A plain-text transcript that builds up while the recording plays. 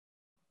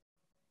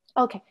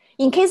Okay,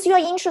 in case you are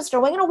interested,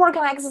 we're gonna work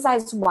on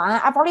exercise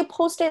 1. I've already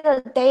posted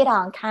the data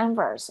on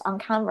Canvas.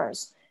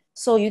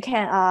 So you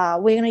can,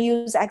 we're gonna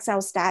use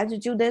XLSTAT to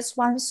do this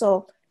one.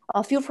 So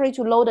feel free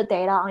to load the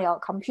data on your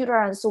computer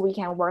and so we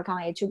can work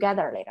on it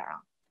together later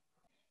on.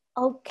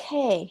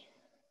 Okay,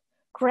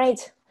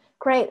 great.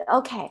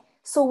 Okay,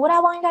 so what I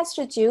want you guys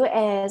to do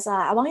is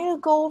I want you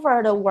to go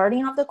over the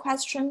wording of the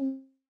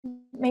question.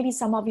 Maybe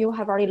some of you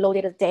have already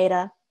loaded the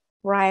data,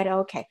 right?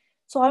 Okay.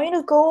 So I want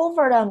you to go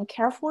over them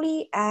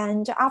carefully,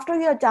 and after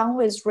you're done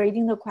with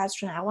reading the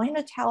question, I want you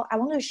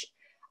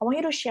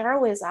to share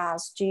with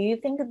us. Do you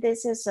think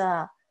this is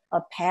a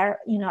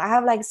pair? You know, I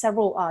have like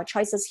several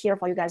choices here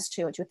for you guys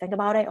to think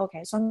about it.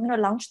 Okay, so I'm going to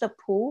launch the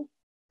poll,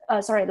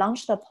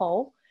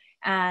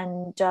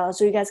 and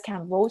so you guys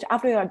can vote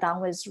after you're done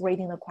with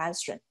reading the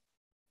question.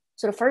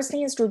 So the first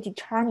thing is to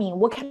determine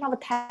what kind of a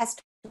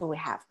test do we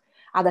have.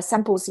 Are the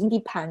samples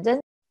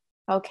independent?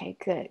 Okay,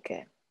 good.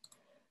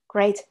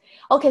 Great.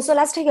 Okay, so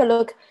let's take a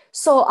look.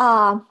 So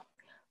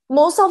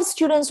most of the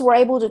students were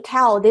able to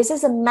tell this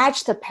is a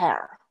matched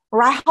pair,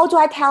 right? How do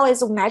I tell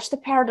it's a matched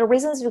pair? The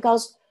reason is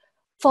because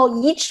for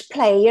each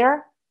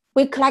player,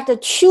 we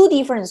collected 2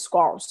 different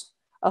scores.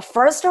 A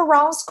first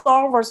round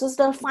score versus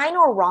the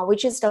final round,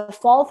 which is the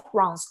 4th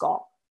round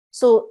score.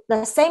 So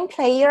the same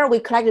player, we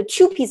collected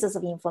 2 pieces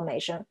of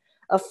information,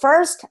 a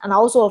first and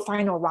also a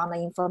final round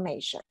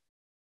information,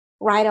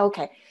 right?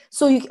 Okay,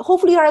 so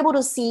hopefully you're able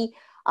to see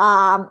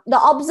the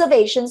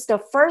observations, the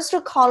first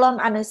column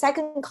and the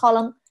second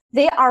column,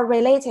 they are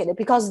related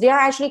because they are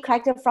actually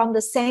collected from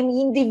the same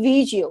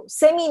individual,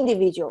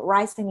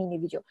 right? Same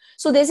individual.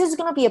 So this is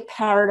going to be a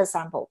paired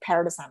sample.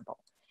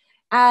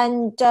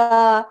 And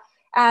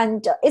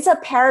it's a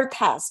paired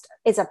test.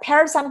 It's a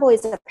paired sample,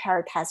 it's a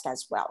paired test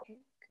as well.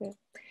 Okay.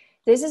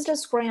 This is the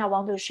screen I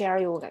want to share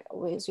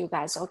with you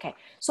guys. Okay,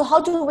 so how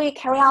do we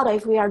carry out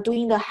if we are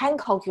doing the hand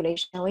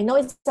calculation? We know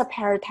it's a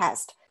paired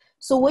test.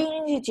 So what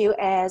you need to do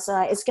is,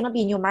 it's going to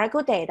be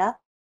numerical data.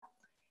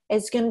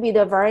 It's going to be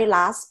the very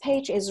last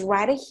page is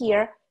right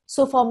here.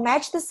 So for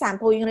match the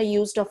sample, you're going to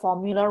use the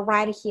formula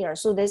right here.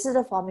 So this is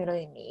the formula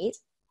you need.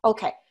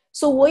 Okay,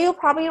 so what you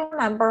probably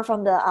remember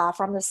from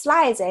the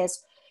slides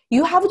is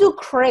you have to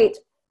create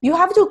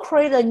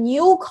a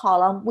new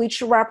column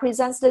which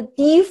represents the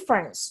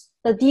difference.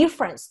 The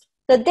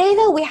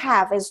data we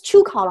have is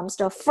 2 columns,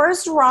 the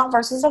first round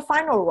versus the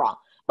final round.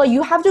 But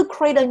you have to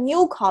create a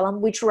new column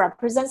which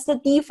represents the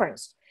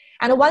difference.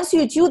 And once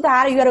you do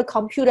that, you have to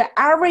compute the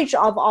average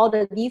of all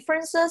the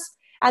differences.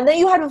 And then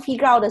you have to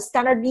figure out the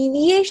standard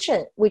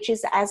deviation, which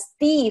is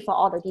SD for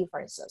all the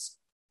differences.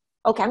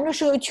 Okay, I'm going to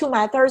show you 2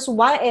 methods.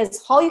 One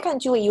is how you can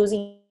do it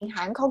using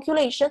hand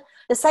calculation.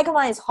 The second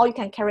one is how you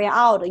can carry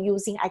out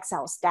using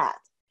XLSTAT.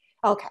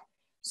 Okay,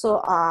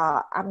 so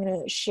I'm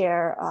going to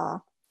share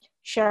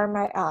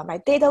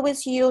my data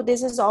with you.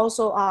 This is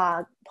also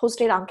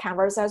posted on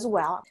Canvas as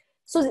well.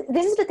 So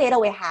this is the data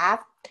we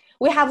have.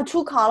 We have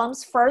 2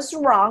 columns, first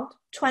round,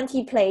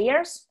 20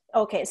 players.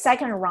 Okay,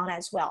 second round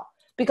as well.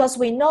 Because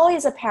we know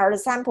it's a paired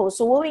sample,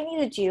 so what we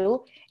need to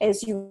do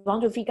is you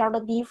want to figure out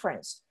the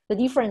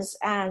difference,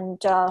 and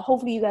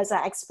hopefully you guys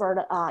are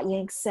expert in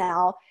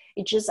Excel.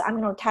 I'm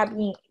going to type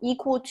in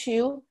equal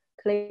to,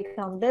 click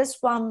on this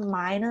one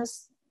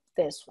minus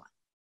this one,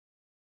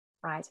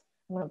 right?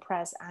 I'm going to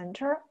press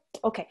enter.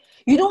 Okay,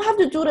 you don't have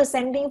to do the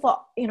same thing for,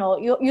 you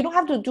don't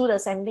have to do the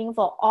same thing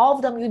for all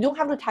of them. You don't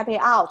have to type it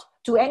out.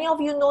 Do any of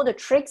you know the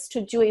tricks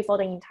to do it for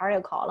the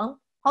entire column?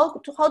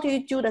 How do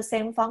you do the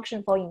same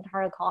function for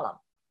entire column?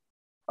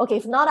 Okay,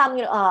 if not, I'm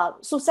gonna,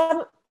 so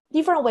 7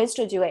 different ways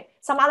to do it.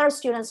 Some other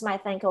students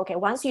might think, okay,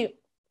 once you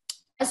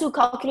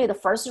calculate the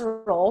first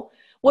row,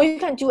 what you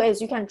can do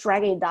is you can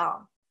drag it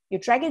down. You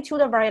drag it to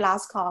the very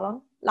last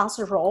column, last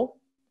row,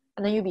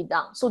 and then you'll be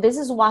done. So this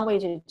is one way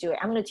to do it.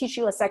 I'm going to teach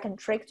you a second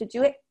trick to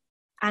do it.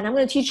 And I'm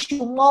going to teach you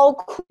more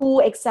cool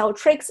Excel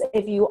tricks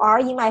if you are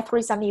in my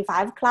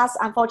 375 class.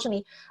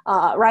 Unfortunately,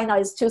 right now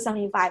it's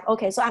 275.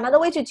 Okay, so another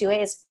way to do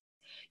it is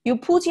you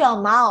put your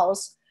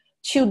mouse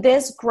to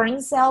this green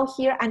cell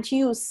here until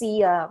you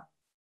see a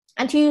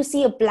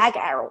black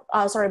arrow,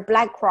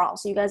 black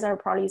cross. You guys are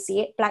probably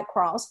see it, black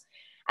cross.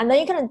 And then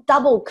you're going to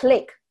double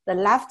click the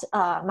left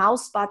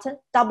mouse button,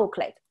 double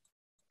click.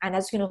 And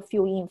that's going to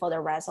fill in for the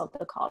rest of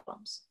the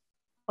columns.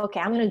 Okay,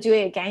 I'm going to do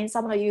it again.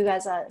 Some of you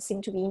guys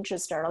seem to be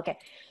interested. Okay,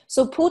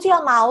 so put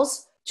your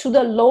mouse to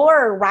the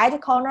lower right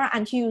corner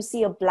until you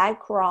see a black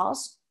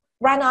cross.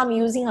 Right now I'm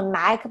using a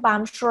Mac, but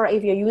I'm sure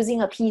if you're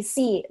using a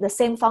PC, the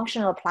same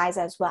function applies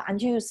as well.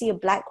 Until you see a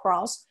black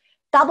cross,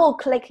 double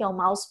click your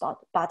mouse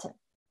button.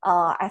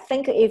 I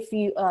think if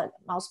you,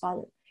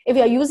 if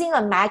you're using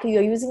a Mac,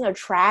 you're using a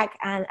track,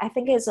 and I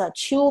think it's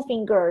 2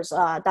 fingers,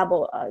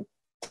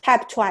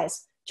 tap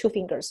twice, 2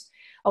 fingers.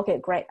 Okay,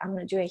 great. I'm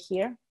going to do it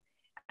here.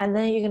 And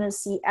then you're going to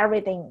see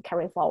everything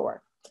carry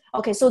forward.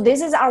 Okay, so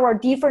this is our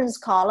difference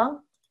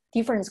column.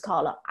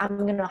 I'm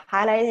going to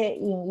highlight it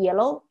in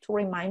yellow to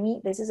remind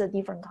me this is a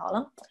different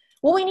column.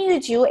 What we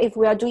need to do if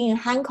we are doing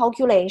hand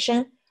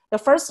calculation, The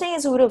first thing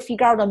is we will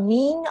figure out the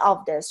mean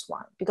of this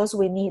one because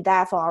we need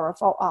that for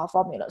our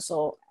formula.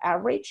 So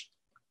average,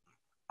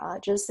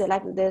 just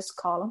select this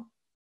column.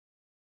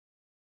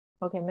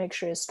 Okay, make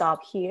sure you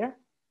stop here.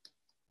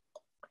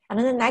 And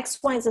then the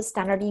next one is the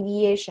standard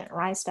deviation,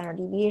 right? Standard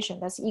deviation,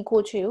 that's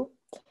equal to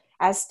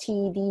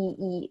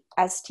STDEV.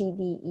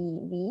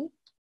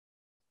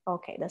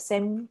 Okay, the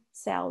same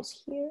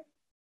cells here.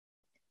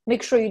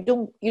 Make sure you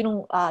don't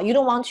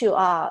want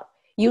to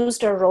use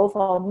the row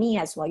for mean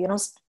as well. You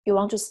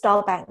want to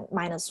stop at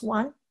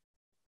 -1.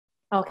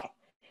 Okay,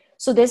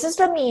 so this is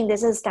the mean,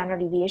 this is standard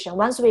deviation.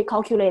 Once we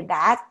calculate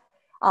that,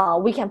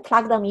 we can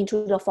plug them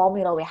into the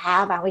formula we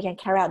have and we can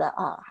carry out the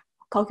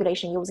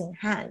calculation using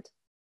hand,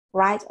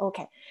 right?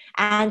 Okay,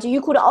 and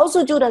you could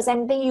also do the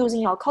same thing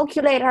using your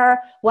calculator,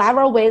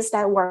 whatever ways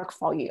that work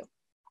for you.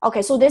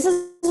 Okay, so this is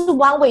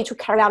one way to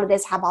carry out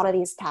this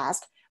hypothesis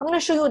test. I'm going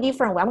to show you a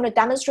different way. I'm going to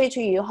demonstrate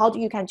to you how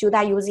you can do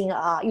that using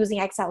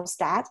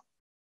XLSTAT.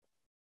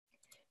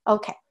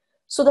 Okay,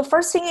 so the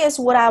first thing is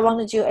what I want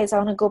to do is I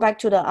want to go back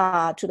to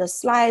the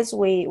slides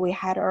we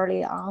had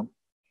earlier on.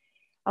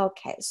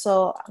 Okay,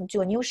 so I'm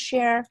doing a new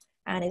share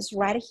and it's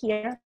right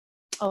here.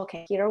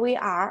 Okay, here we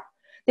are.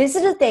 This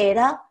is the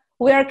data.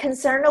 We are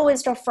concerned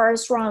with the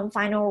first round,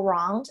 final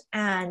round,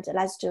 and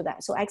let's do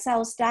that. So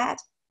XLSTAT.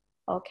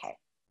 Okay.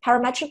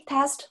 Parametric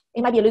test,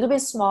 it might be a little bit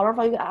smaller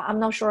for you. I'm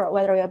not sure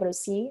whether you're able to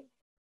see.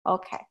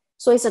 Okay,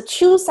 so it's a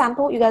 2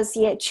 sample. You guys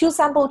see it, 2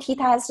 sample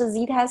t-test,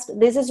 z-test.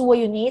 This is what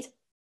you need,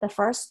 the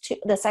first two,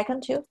 the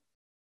second two.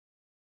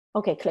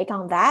 Okay, click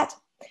on that.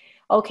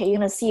 Okay, you're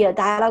gonna see a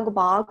dialog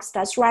box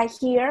that's right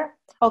here.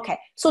 Okay,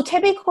 so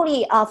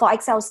typically for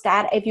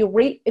XLSTAT,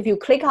 if you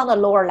click on the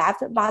lower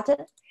left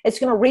button, it's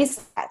gonna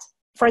reset.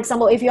 For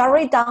example, if you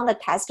already done the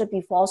test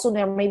before, so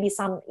there may be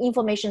some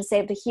information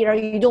saved here,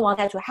 you don't want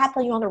that to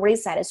happen, you want to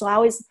reset it. So I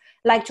always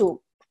like to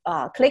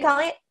click on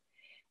it.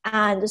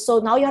 And so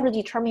now you have to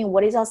determine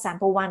what is our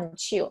sample 1 and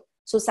 2.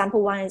 So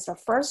sample 1 is the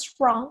first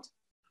round.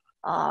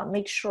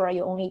 Make sure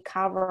you only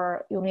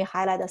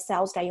highlight the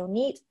cells that you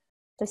need.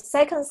 The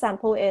second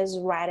sample is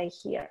right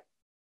here.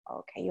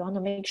 Okay, you want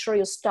to make sure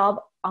you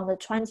stop on the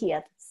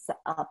 20th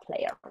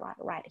player,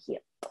 right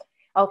here.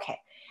 Okay.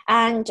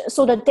 And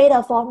so the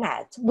data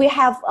format, we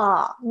have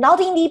not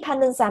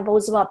independent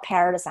samples, but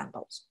paired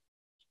samples,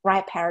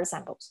 right? Paired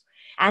samples.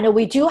 And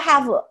we do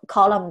have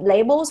column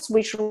labels,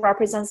 which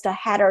represents the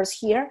headers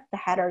here,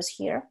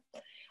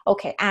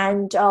 Okay,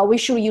 and we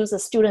should use a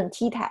student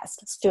t-test,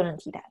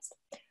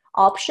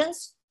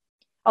 Options,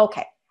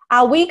 okay.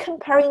 Are we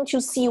comparing to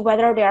see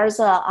whether there's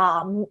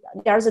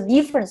a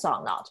difference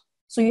or not?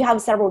 So you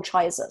have several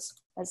choices.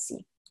 Let's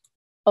see.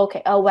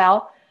 Okay,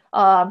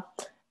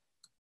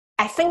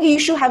 I think you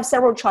should have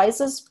several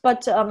choices,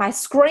 but my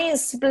screen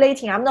is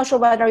splitting. I'm not sure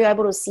whether you're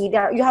able to see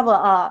there. You have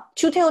a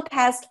two-tail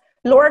test,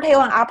 lower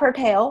tail and upper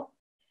tail.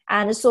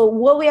 And so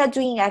what we are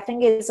doing, I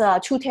think, is a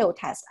two-tail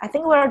test. I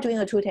think we are doing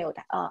a two-tail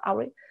test. Are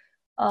we?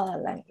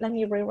 Let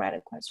me rewrite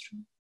a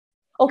question.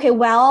 Okay,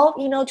 well,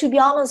 to be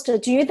honest,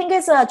 do you think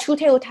it's a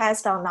two-tail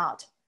test or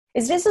not?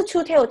 Is this a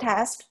two-tail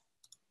test?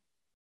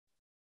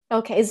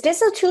 Okay, is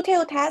this a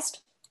two-tail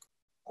test?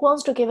 Who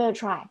wants to give it a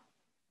try?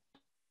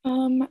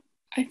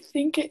 I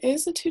think it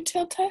is a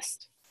two-tail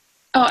test.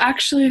 Oh,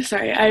 actually,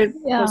 sorry, I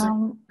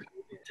wasn't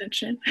paying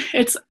attention.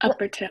 It's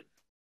upper tail.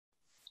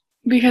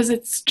 Because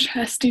it's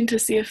testing to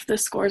see if the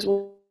scores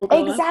will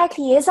go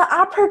exactly. up. It's an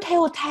upper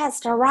tail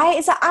test, right?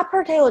 It's an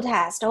upper tail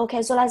test.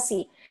 Okay, so let's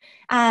see.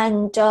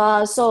 And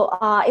it's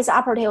an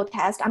upper tail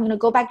test. I'm going to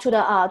go back to the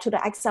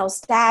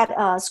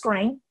XLSTAT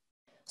screen.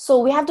 So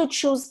we have to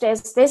choose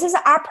this. This is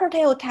an upper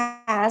tail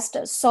test.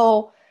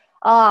 So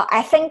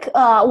I think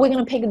we're going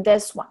to pick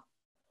this one.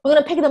 We're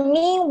going to pick the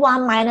mean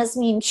 1 minus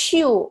mean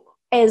 2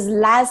 is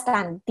less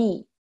than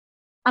D.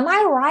 Am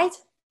I right?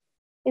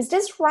 Is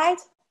this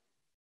right?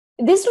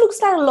 This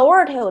looks like a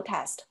lower tail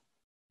test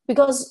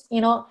because,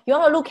 you want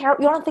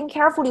to think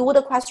carefully what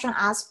the question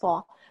asks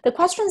for. The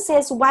question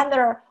says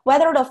whether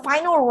the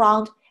final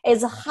round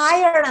is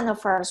higher than the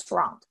first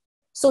round.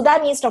 So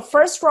that means the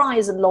first round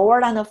is lower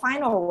than the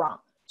final round.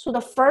 So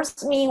the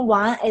first mean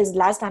 1 is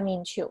less than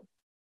mean 2. All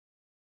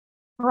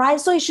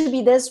right, so it should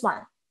be this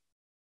one.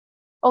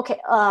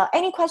 Okay,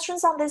 any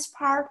questions on this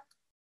part?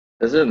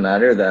 Does it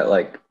matter that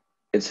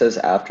it says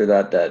after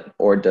that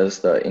or does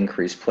the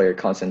increased player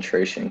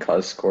concentration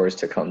cause scores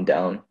to come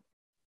down?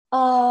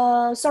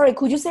 Sorry,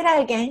 could you say that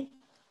again?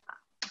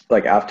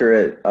 After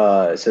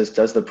it says,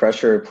 does the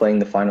pressure playing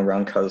the final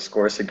round cause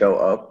scores to go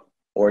up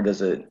or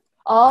does it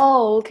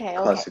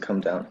cause to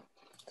come down?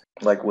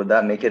 Would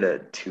that make it a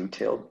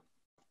two-tailed?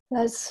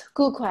 That's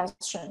good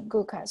question.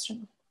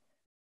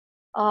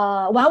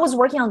 When I was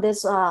working on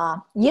this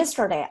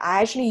yesterday,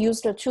 I actually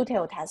used a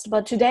two-tail test.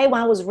 But today, when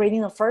I was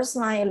reading the first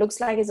line, it looks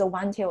like it's a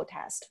one-tail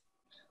test.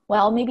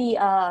 Well, maybe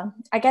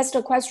I guess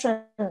the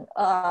question.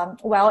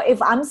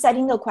 If I'm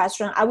setting the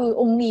question, I will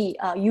only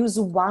use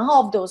one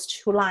of those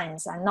two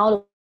lines and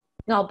not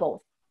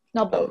both.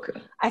 not both. Okay.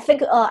 I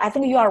think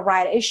you are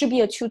right. It should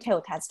be a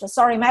two-tailed test.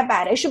 Sorry, my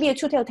bad. It should be a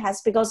two-tailed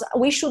test because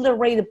we should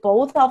rate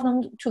both of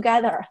them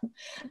together,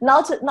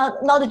 not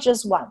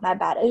just one. My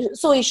bad.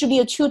 So it should be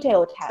a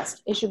two-tailed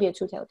test. It should be a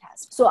two-tailed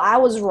test. So I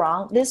was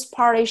wrong. This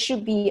part it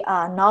should be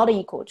not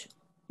equal to,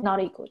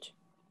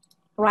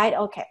 right?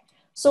 Okay.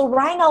 So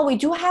right now we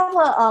do have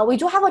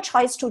a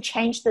choice to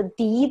change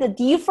the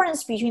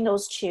difference between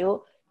those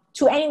two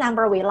to any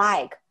number we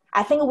like.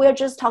 I think we're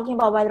just talking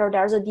about whether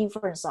there's a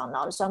difference or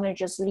not. So I'm going to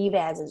just leave it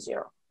as a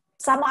 0.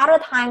 Some other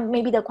time,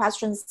 maybe the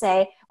questions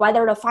say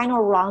whether the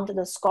final round,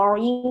 the score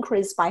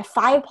increased by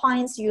 5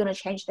 points, you're going to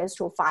change this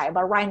to 5.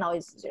 But right now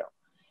it's 0.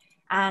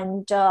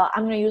 And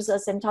I'm going to use a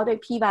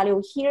asymptotic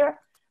p-value here.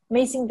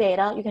 Missing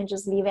data, you can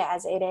just leave it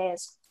as it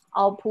is.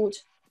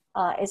 Output,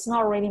 it's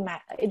not really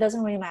it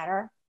doesn't really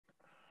matter.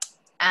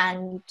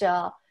 And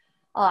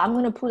I'm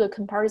going to put a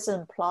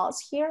comparison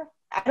plots here.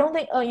 I don't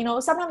think,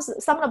 sometimes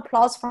some of the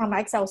plots from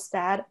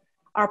XLSTAT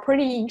are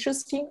pretty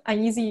interesting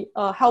and easy,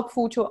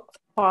 helpful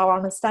for our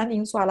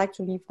understanding. So I like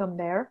to leave them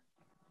there.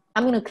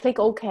 I'm going to click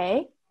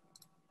OK.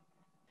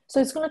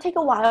 So it's going to take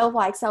a while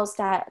for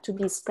XLSTAT to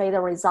display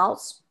the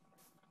results.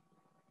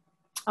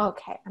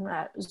 Okay, I'm going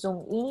to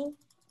zoom in.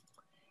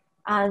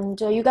 And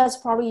you guys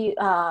probably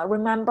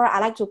remember,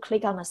 I like to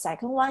click on the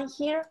second one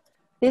here.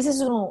 This is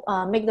going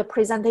to make the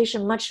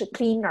presentation much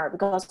cleaner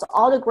because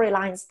all the gray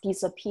lines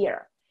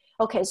disappear.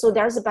 Okay, so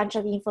there's a bunch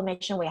of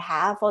information we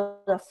have. For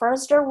the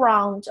first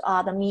round,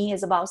 the mean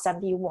is about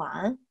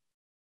 71.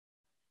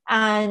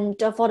 And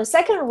for the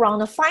second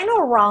round, the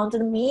final round,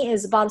 the mean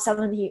is about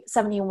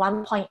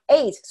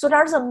 71.8. So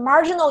there's a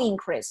marginal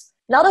increase,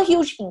 not a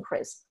huge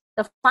increase.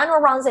 The final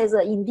round is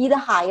indeed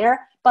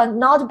higher, but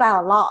not by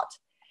a lot.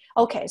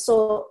 Okay,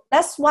 so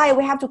that's why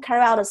we have to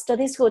carry out a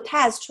statistical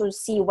test to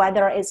see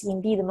whether it's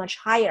indeed much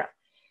higher.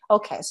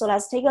 Okay, so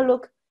let's take a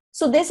look.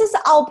 So this is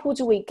the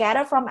output we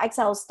get from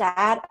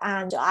XLSTAT,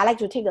 and I like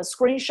to take a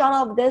screenshot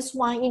of this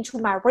one into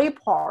my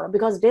report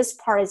because this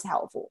part is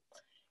helpful.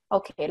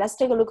 Okay, let's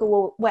take a look at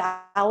what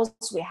else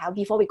we have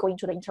before we go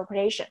into the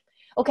interpretation.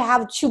 Okay, I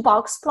have 2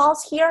 box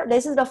plots here.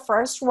 This is the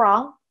first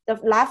round. The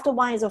left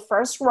one is the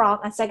first round,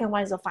 and second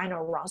one is the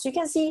final round. So you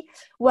can see,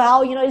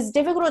 well, it's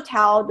difficult to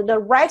tell. The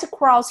red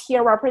cross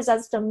here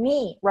represents the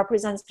mean.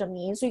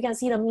 So you can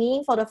see the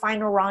mean for the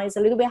final round is a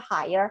little bit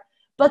higher,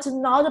 but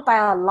not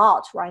by a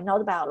lot, right?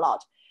 Not by a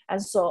lot.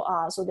 And so,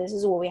 so this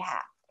is what we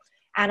have.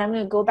 And I'm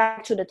going to go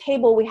back to the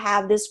table. We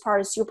have this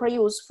part is super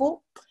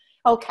useful.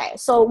 Okay,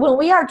 so when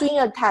we are doing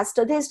a test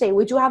statistic,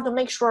 we do have to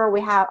make sure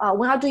we have, when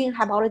we are doing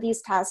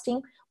hypothesis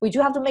testing, we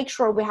do have to make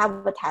sure we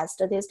have a test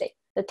statistic.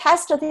 The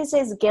test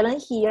statistic is given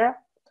here.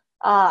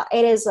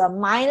 It is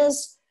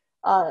minus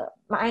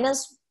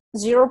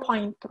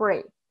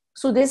 0.3.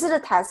 So this is the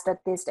test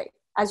statistic.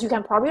 As you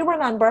can probably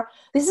remember,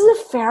 this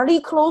is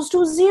fairly close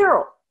to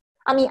 0.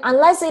 I mean,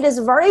 unless it is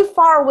very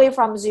far away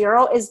from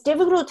 0, it's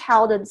difficult to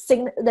tell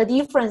the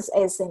difference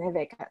is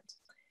significant.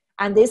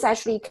 And this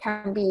actually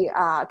can be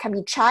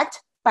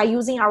checked by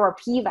using our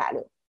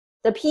p-value.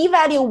 The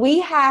p-value we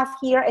have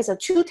here is a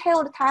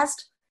two-tailed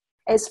test.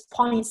 It's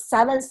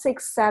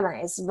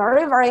 0.767. It's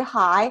very, very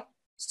high.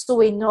 So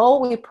we know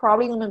we're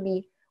probably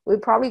going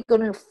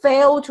to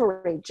fail to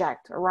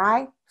reject,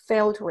 right?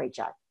 Fail to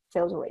reject.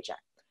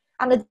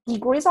 And the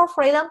degrees of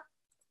freedom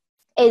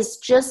is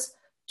just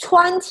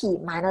 20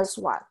 minus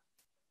 1.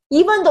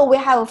 Even though we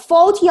have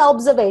 40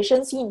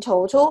 observations in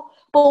total,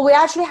 but we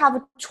actually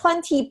have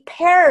 20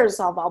 pairs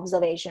of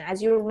observation.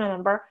 As you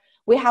remember,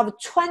 we have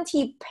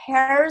 20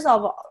 pairs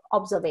of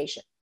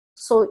observation.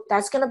 So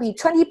that's going to be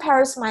 20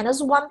 pairs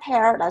minus 1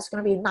 pair. That's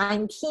going to be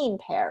 19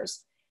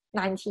 pairs.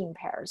 19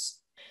 pairs.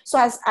 So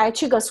as I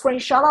took a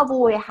screenshot of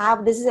what we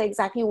have, this is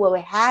exactly what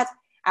we had.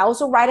 I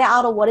also write it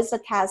out of what is the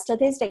test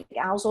statistic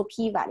and also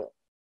p-value.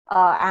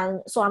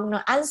 And so I'm going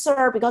to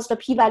answer because the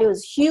p-value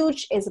is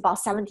huge. It's about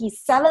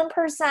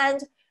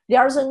 77%.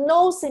 There's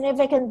no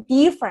significant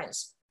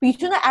difference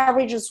between the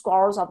average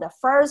scores of the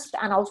first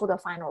and also the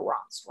final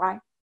rounds, right?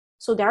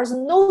 So there's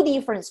no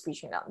difference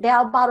between them. They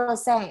are about the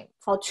same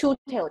for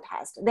two-tailed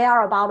test. They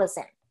are about the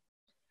same.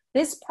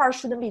 This part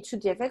shouldn't be too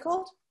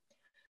difficult.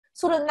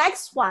 So the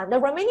next one, the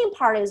remaining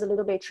part is a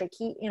little bit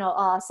tricky,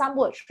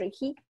 somewhat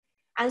tricky.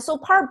 And so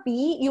part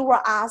B, you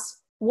will ask,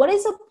 what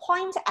is the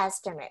point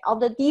estimate of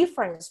the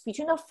difference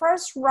between the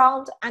first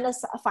round and the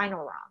final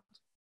round?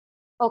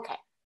 Okay,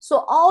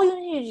 so all you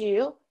need to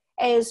do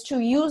is to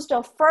use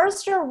the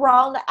first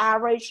round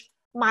average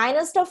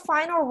minus the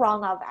final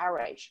round of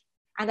average.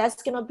 And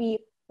that's going to be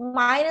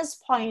minus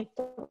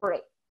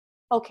 0.3.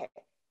 Okay,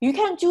 you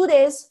can do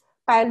this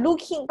by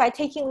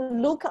taking a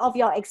look of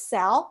your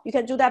Excel. You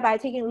can do that by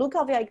taking a look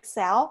of your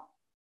Excel.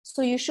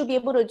 So you should be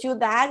able to do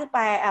that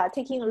by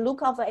taking a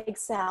look of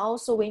Excel.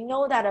 So we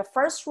know that the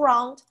first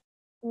round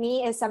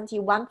mean is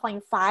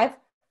 71.5.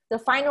 The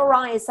final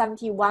round is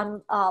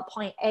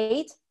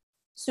 71.8.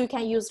 So you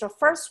can use the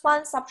first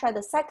one, subtract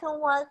the second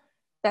one.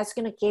 That's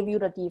going to give you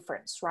the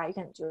difference, right? You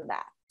can do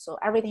that. So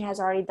everything has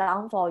already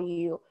done for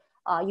you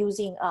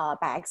using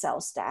by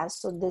XLSTAT.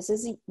 So this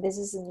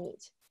is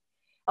neat.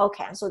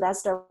 Okay, so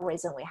that's the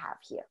reason we have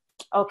here.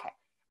 Okay,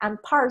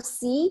 and part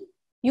C,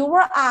 you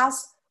were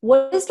asked,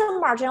 what is the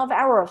margin of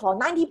error for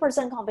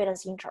 90%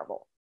 confidence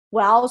interval?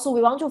 Well, so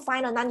we want to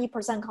find a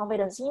 90%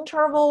 confidence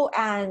interval,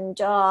 and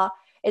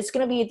it's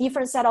going to be a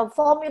different set of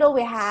formula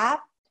we have.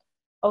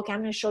 Okay,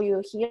 I'm going to show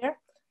you here.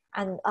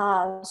 And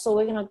so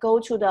we're going to go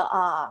to the,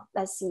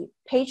 let's see,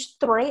 page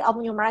 3 of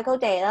numerical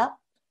data.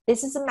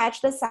 This is a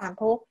match the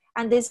sample,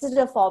 and this is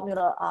the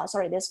formula,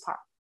 this part.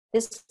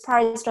 This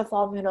part is the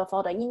formula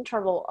for the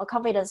interval,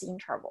 confidence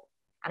interval.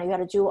 And you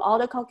have to do all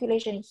the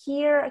calculation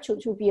here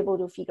to be able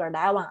to figure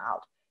that one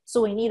out.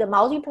 So we need a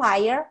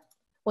multiplier.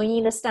 We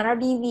need a standard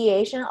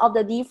deviation of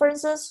the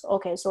differences.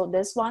 Okay, so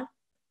this one.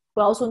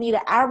 We also need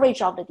the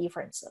average of the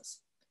differences.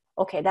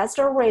 Okay, that's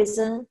the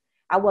reason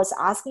I was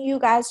asking you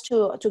guys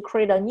to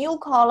create a new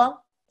column,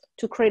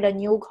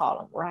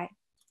 right?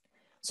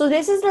 So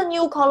this is the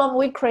new column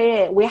we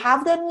created. We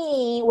have the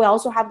mean, we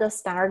also have the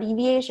standard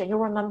deviation. You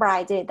remember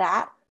I did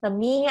that, the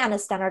mean and the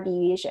standard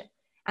deviation.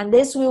 And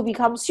this will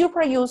become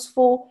super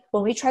useful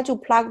when we try to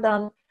plug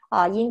them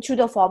into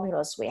the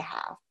formulas we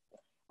have.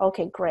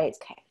 Okay, great.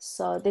 Okay,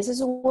 so this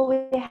is what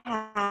we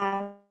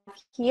have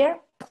here.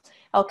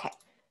 Okay,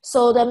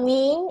 so the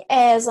mean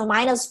is a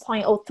minus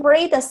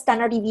 0.03. The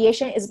standard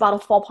deviation is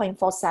about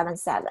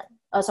 4.477.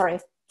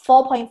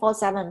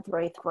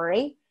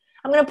 4.4733.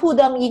 I'm going to put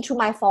them into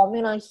my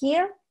formula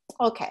here.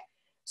 Okay,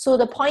 so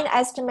the point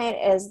estimate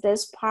is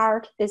this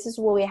part. This is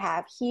what we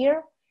have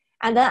here.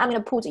 And then I'm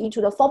going to put into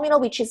the formula,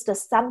 which is the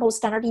sample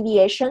standard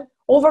deviation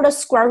over the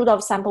square root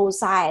of sample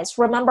size.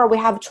 Remember, we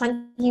have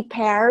 20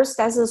 pairs.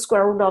 That's the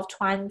square root of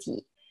 20.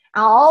 And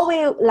all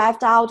we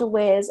left out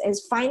with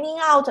is finding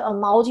out a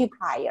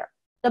multiplier.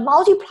 The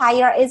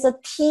multiplier is a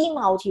t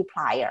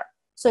multiplier.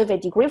 So if a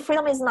degree of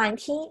freedom is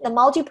 19, the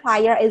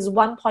multiplier is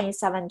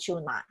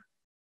 1.729.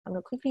 I'm going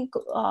to quickly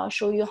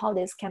show you how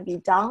this can be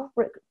done.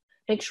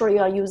 Make sure you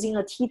are using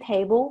a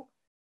t-table.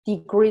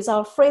 Degrees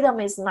of freedom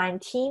is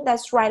 19.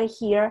 That's right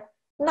here.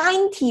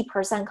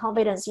 90%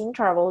 confidence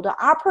interval. The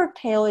upper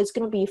tail is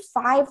going to be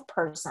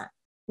 5%,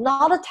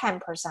 not a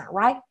 10%,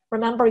 right?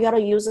 Remember, you got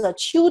to use the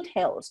two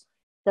tails.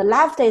 The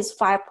left is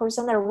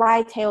 5%. The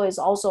right tail is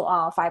also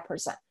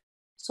 5%.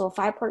 So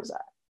 5%.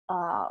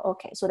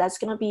 Okay, so that's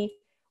going to be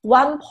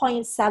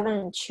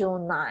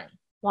 1.729.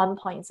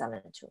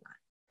 1.729.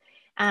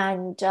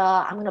 And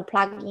I'm going to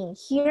plug in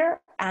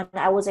here, and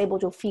I was able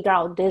to figure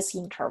out this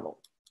interval.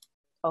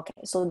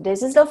 Okay, so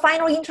this is the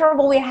final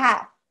interval we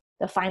have.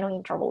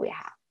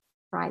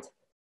 Right?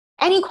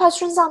 Any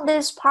questions on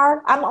this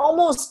part? I'm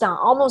almost done.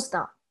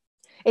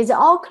 Is it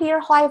all clear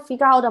how I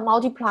figure out the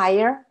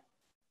multiplier?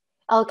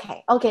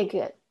 Okay,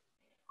 good.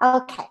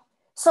 Okay,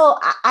 so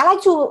I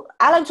like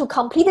to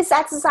complete this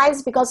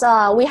exercise because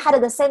we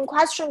had the same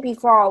question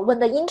before when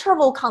the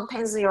interval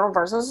contains 0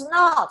 versus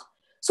not.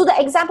 So the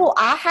example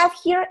I have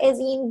here is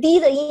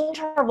indeed the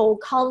interval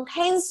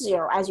contains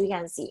 0, as you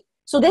can see.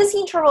 So this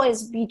interval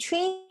is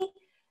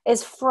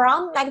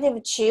from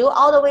 -2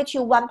 all the way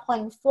to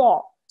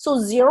 1.4. So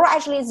 0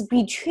 actually is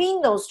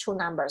between those two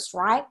numbers,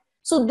 right?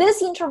 So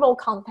this interval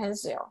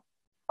contains 0.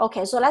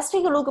 Okay, so let's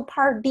take a look at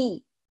part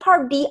D.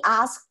 Part D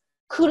asks,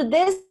 could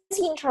this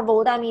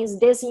interval, that means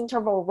this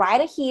interval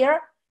right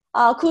here,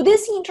 could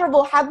this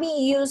interval have been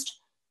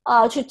used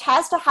to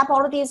test the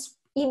hypothesis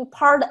in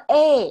part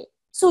A?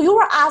 So you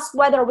were asked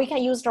whether we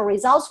can use the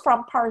results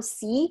from part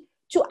C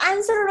to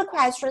answer the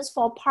questions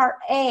for part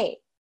A.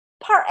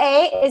 Part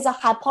A is a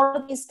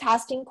hypothesis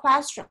testing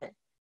question.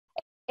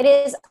 It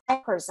is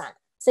 5%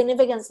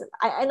 significance.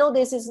 I know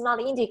this is not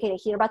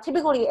indicated here, but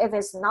typically if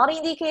it's not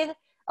indicated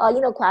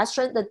in the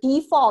question, the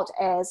default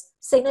is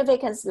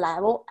significance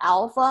level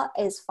alpha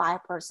is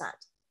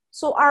 5%.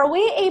 So are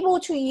we able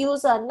to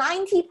use a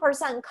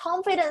 90%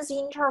 confidence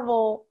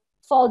interval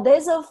for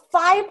this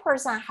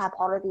 5%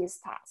 hypothesis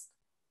test?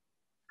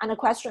 And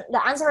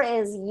the answer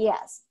is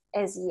yes,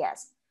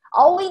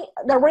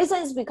 The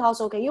reason is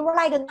because, okay, you were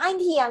like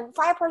 90 and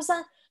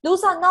 5%,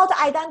 those are not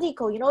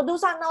identical,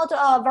 those are not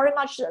very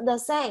much the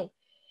same.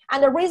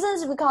 And the reason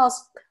is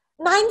because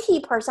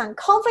 90%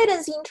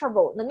 confidence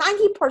interval, the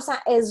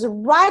 90% is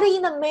right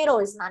in the middle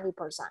is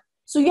 90%.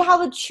 So you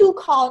have two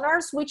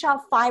corners which are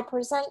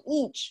 5%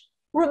 each.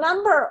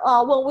 Remember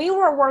when we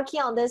were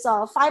working on this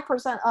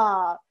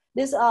 5%,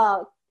 this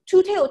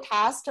two-tail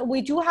test,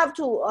 we do have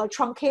to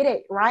truncate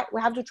it, right?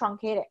 We have to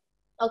truncate it.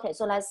 Okay,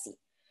 so let's see.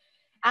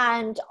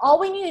 And all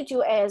we need to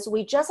do is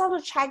we just have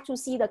to check to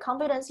see the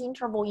confidence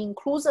interval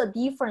includes a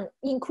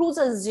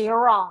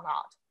 0 or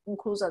not.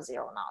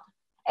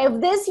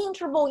 If this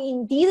interval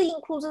indeed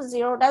includes a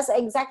 0, that's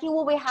exactly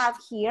what we have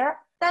here.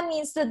 That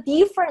means the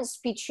difference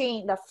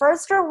between the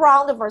first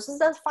round versus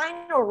the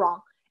final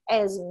round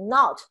is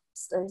not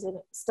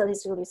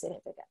statistically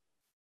significant.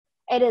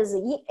 It is,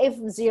 if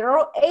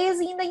 0 is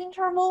in the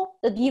interval,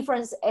 the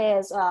difference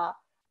is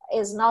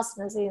not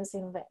statistically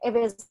significant.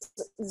 If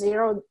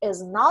 0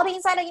 is not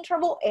inside the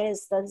interval, it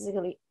is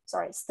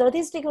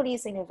statistically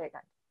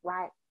significant,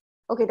 right?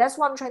 Okay, that's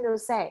what I'm trying to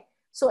say.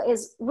 So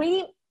it's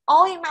really,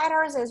 all it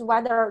matters is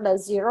whether the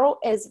 0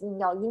 is in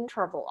the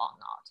interval or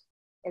not.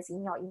 is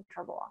in your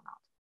interval or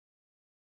not.